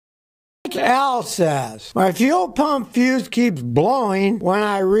Al says, my fuel pump fuse keeps blowing when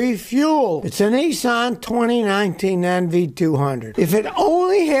I refuel. It's a Nissan 2019 NV200. If it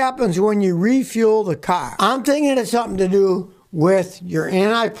only happens when you refuel the car, I'm thinking it's something to do with your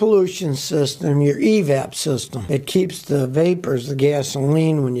anti-pollution system, your evap system. It keeps the vapors, the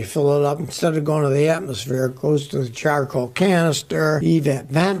gasoline, when you fill it up, instead of going to the atmosphere, it goes to the charcoal canister, evap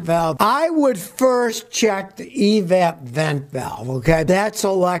vent valve. I would first check the evap vent valve, okay? That's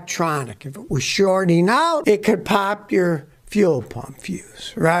electronic. If it was shorting out, it could pop your fuel pump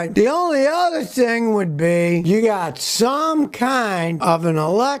fuse, right? The only other thing would be you got some kind of an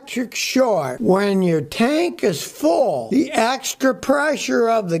electric short. When your tank is full, the extra pressure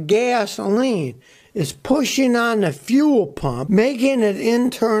of the gasoline is pushing on the fuel pump, making it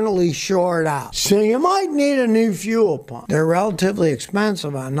internally short out. So you might need a new fuel pump. They're relatively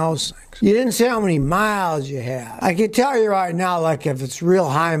expensive on those things. You didn't say how many miles you have. I can tell you right now, like if it's real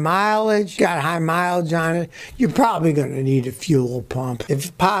high mileage, got high mileage on it, you're probably going to need a fuel pump. If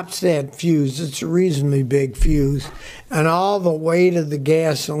it pops that fuse, it's a reasonably big fuse, and all the weight of the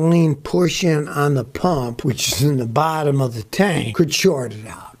gasoline pushing on the pump, which is in the bottom of the tank, could short it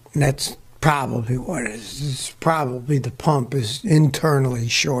out. And that's probably what it is. It's probably the pump is internally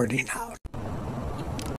shorting out.